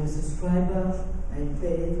newspaper, I'm a subscriber, I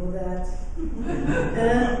paid for that.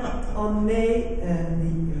 And on May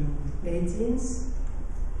the 18th,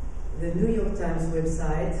 the New York Times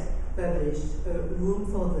website published a room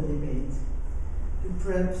for the debate to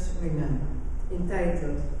perhaps women,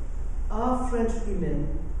 entitled, "Are French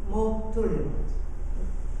women more tolerant?"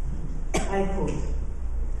 I quote,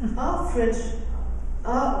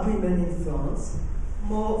 Are women in France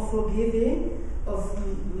more forgiving of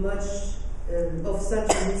such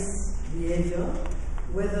misbehavior,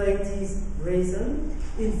 whether it is treason,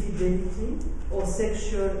 infidelity, or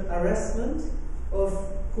sexual harassment of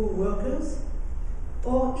co-workers,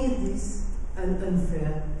 or is this an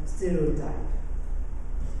unfair stereotype?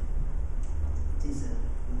 It is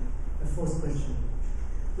a false question.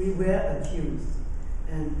 We were accused.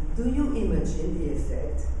 And do you imagine the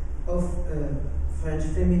effect of French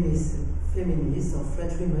feminists or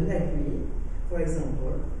French women like me, for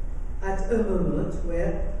example, at a moment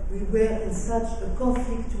where we were in such a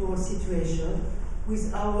conflictual situation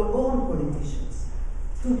with our own politicians,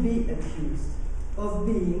 to be accused of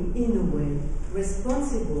being, in a way,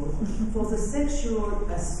 responsible for the sexual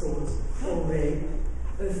assault or rape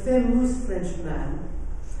a famous French man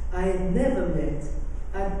I never met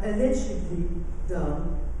had allegedly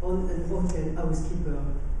done on an hotel housekeeper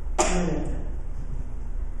in Manhattan.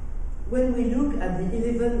 When we look at the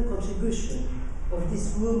 11 contributions of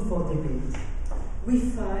this room for debate, we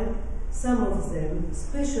find some of them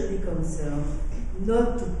specially concerned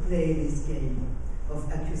not to play this game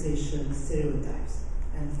of accusation stereotypes,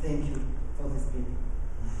 and thank you for this bill.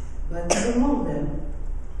 But among them,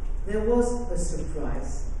 there was a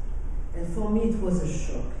surprise, and for me it was a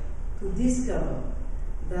shock to discover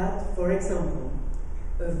that, for example,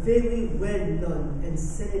 a very well-known and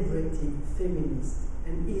celebrated feminist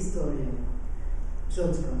and historian,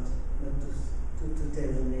 John Scott, not to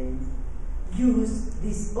tell the name, used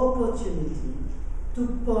this opportunity to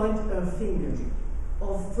point her finger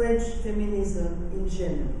of French feminism in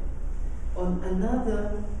general on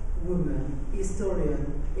another woman,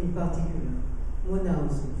 historian in particular, Mona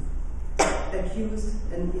Ozouf,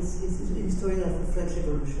 accused, and is a historian of the French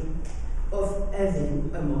Revolution, of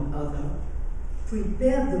having, among others,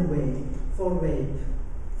 prepared the way for rape,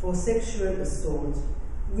 for sexual assault,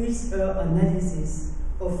 with her analysis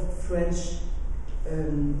of French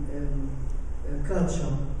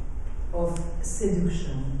culture, of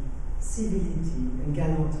seduction, civility, and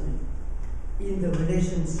gallantry in the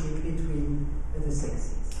relationship between the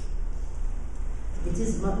sexes. It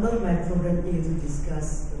is not my problem here to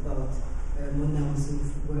discuss about Mona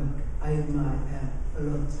Ozouf's work. I admire her a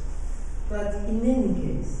lot. But in any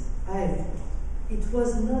case, it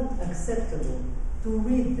was not acceptable to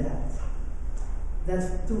read at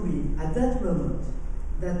that moment,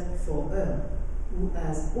 that for her, who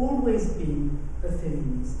has always been a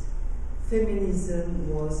feminist, feminism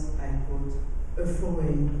was, I quote, a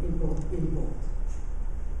foreign import.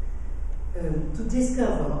 To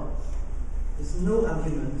discover, there's no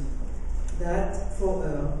argument, that for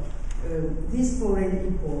her, this foreign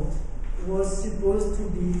import was supposed to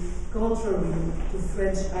be contrary to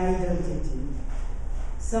French identity,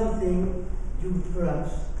 something you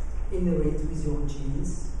perhaps inherit with your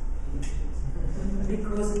genes,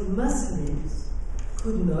 because Muslims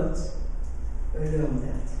could not learn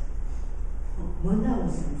that. Mona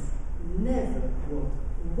Ozouf never wrote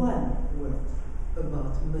one word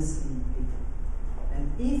about Muslim people. And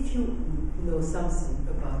if you know something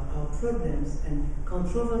about our problems and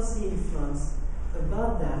controversy in France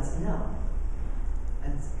about that now,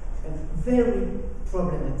 it's a very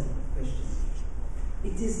problematic question.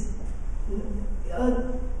 It is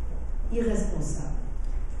irresponsible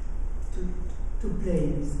to play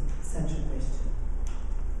with such a question.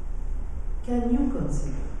 Can you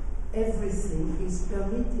consider everything is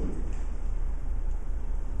permitted?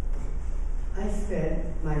 I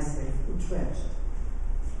felt myself outraged.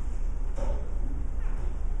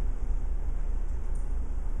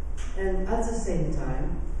 And at the same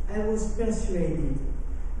time, I was persuaded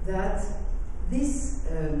that this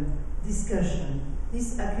discussion,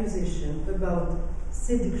 this accusation about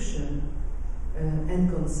seduction and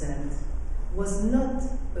consent was not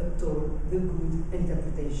at all the good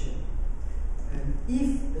interpretation.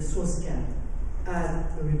 If Strauss-Kahn had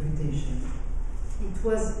a reputation, it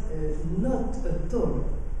was not at all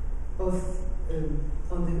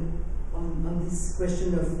on this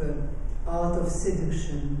question of art of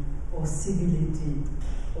seduction or civility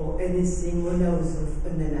or anything Mona Ozouf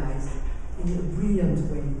analyzed in a brilliant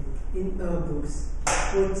way in her books,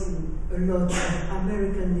 quoting a lot of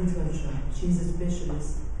American literature. She's a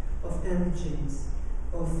specialist of Henry James,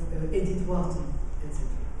 of Edith Wharton, etc.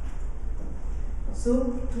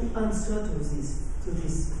 So to answer to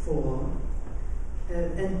this forum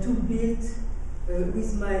and to build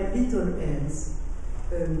with my little hands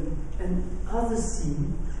another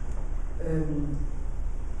scene,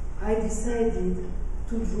 I decided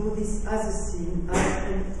to draw this other scene as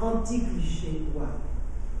an anti-cliché one.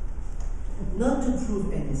 Not to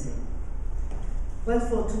prove anything, but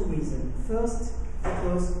for two reasons. First,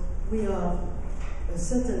 because we have a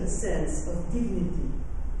certain sense of dignity,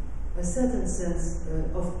 a certain sense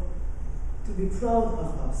of to be proud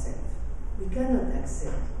of ourselves. We cannot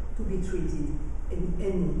accept to be treated in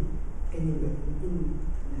any way,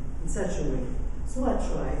 in such a way. So I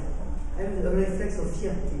try. I have a reflex of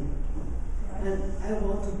fierté, and I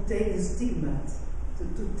want to take the stigma,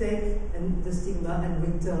 to take the stigma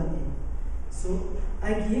and return it. So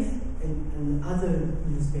I give another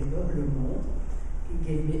newspaper, Le Monde. He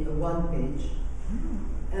gave me a one page,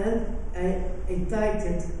 and I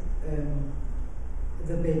entitled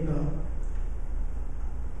the paper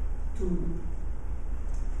to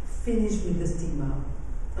finish with the stigma,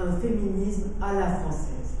 un féminisme à la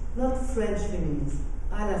française, not French feminism,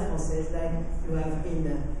 à la française, like you have in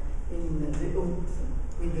the old,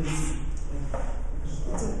 with the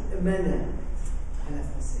it's a manner à la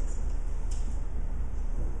française.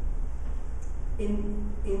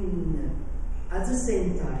 At the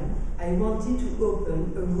same time, I wanted to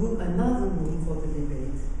open another room for the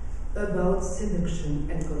debate about seduction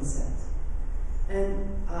and consent.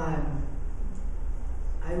 And I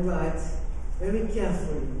write very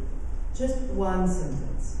carefully just one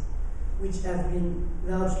sentence, which have been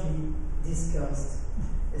largely discussed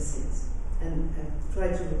since, and I try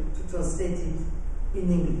to translate it in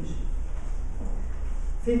English.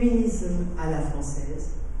 Feminism à la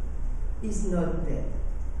française is not dead.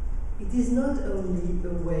 It is not only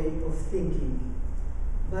a way of thinking,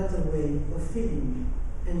 but a way of feeling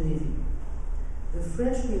and living. The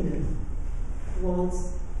French women want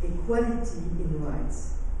equality in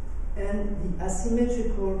rights and the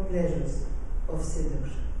asymmetrical pleasures of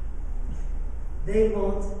seduction. They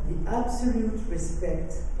want the absolute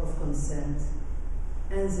respect of consent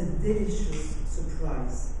and the delicious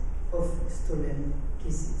surprise of stolen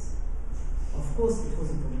kisses. Of course, it was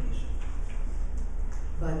a provocation.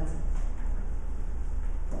 But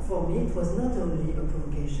for me, it was not only a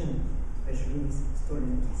provocation, especially with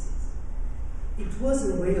stolen kisses. It was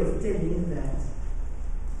a way of telling that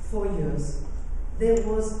for years there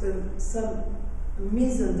was some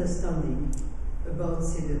misunderstanding about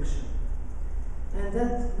seduction, and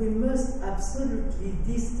that we must absolutely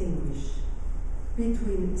distinguish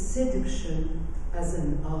between seduction as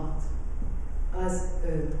an art, as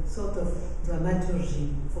a sort of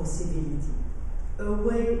dramaturgy for civility, a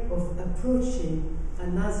way of approaching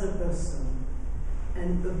another person,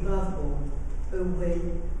 and above all, a way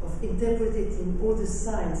of interpreting all the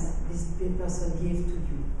signs this person gives to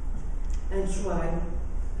you, and try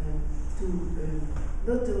to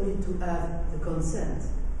not only to have the consent,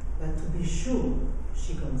 but to be sure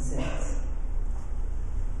she consents.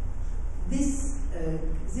 This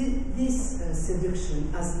seduction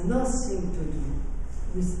has nothing to do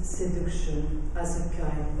with seduction as a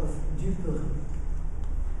kind of dupery,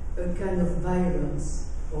 a kind of violence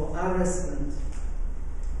or harassment.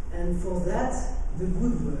 And for that, the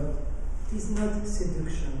good word is not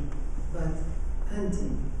seduction, but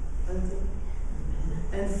hunting.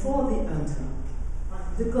 And for the hunter,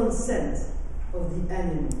 the consent of the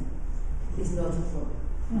animal is not a problem.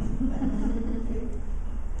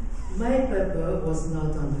 My paper was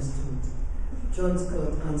not understood. John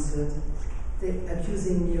Scott answered,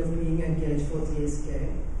 accusing me of being engaged for DSK,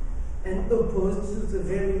 and opposed to the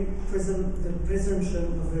very the presumption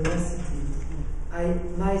of veracity I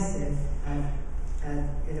myself had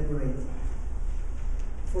elaborated.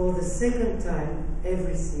 For the second time,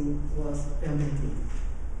 everything was permitted.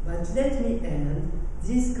 But let me end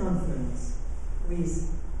this conference with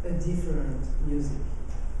a different music.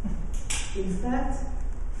 In fact,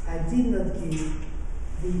 I did not give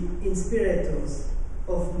the inspirators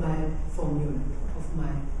of my formula, of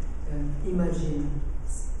my imagined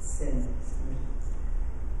sense.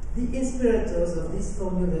 The inspirators of this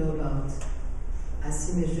formula about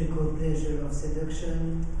asymmetrical pleasure of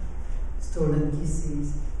seduction, stolen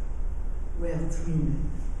kisses, were three men.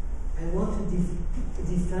 I want to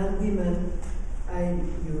define women. I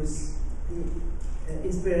use the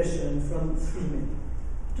inspiration from three men.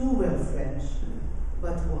 Two were French,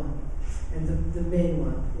 but one, and the main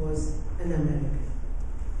one was an American.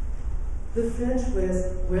 The French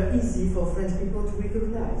were easy for French people to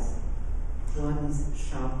recognize. One is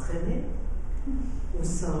Charles Trenet, who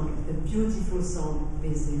sang the beautiful song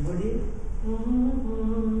Baiser volé.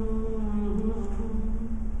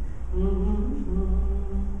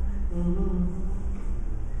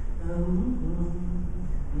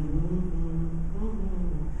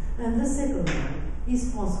 And the second one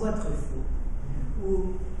is François Truffaut,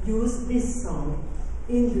 who used this song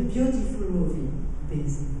in the beautiful movie,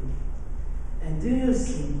 basically. And do you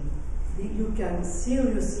think that you can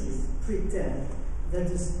seriously pretend that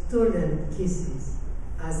the stolen kisses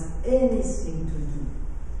has anything to do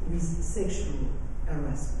with sexual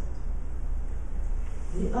harassment?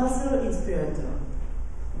 The other inspirator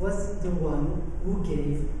was the one who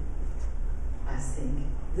gave, I think,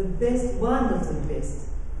 one of the best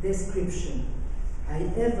description I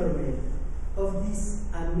ever read of this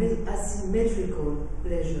asymmetrical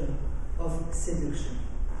pleasure of seduction,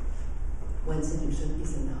 when seduction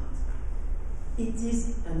is an art. It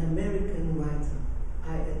is an American writer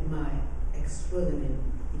I admire extraordinarily,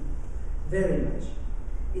 very much.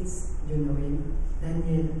 It's, you know him,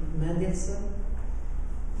 Daniel Mandelson.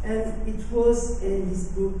 And it was in his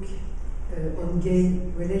book on gay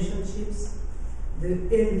relationships, The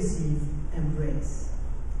Elusive Embrace.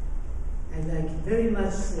 I like very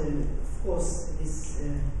much, of course, this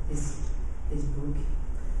book,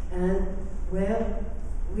 and where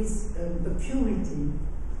with a purity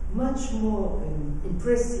much more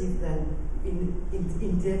impressive than in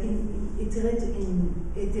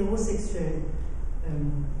heterosexual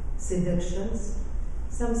seductions.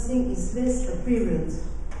 Something is less apparent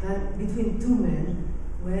than between two men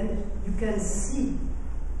when you can see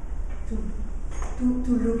to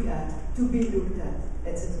look at, to be looked at,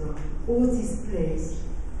 etc. All this place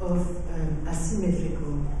of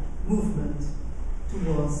asymmetrical movement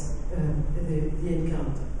towards the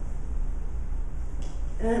encounter.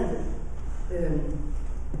 And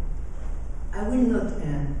I will not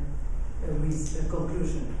end with a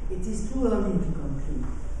conclusion. It is too early to conclude.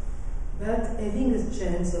 But having a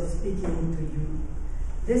chance of speaking to you,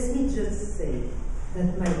 let me just say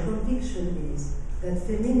that my conviction is that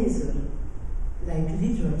feminism, like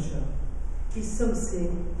literature, is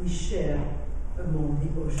something we share among the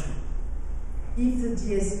ocean. If the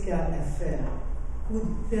DSK Affair could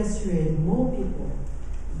persuade more people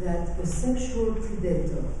that a sexual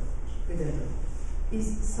predator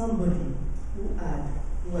is somebody who had,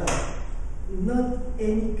 well, not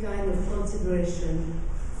any kind of consideration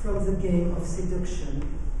from the game of seduction,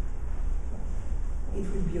 it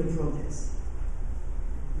would be a progress.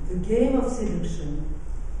 The game of seduction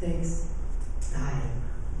takes time.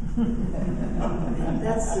 And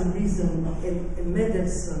that's the reason, and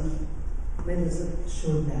Mendelssohn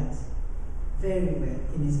showed that very well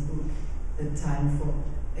in his book, The Time for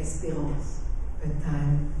Espérance, a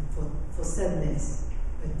time for sadness,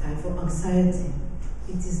 a time for anxiety.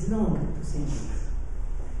 It is long to think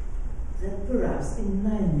it. And perhaps in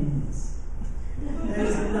 9 minutes, there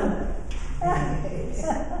is another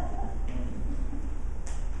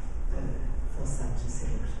for such a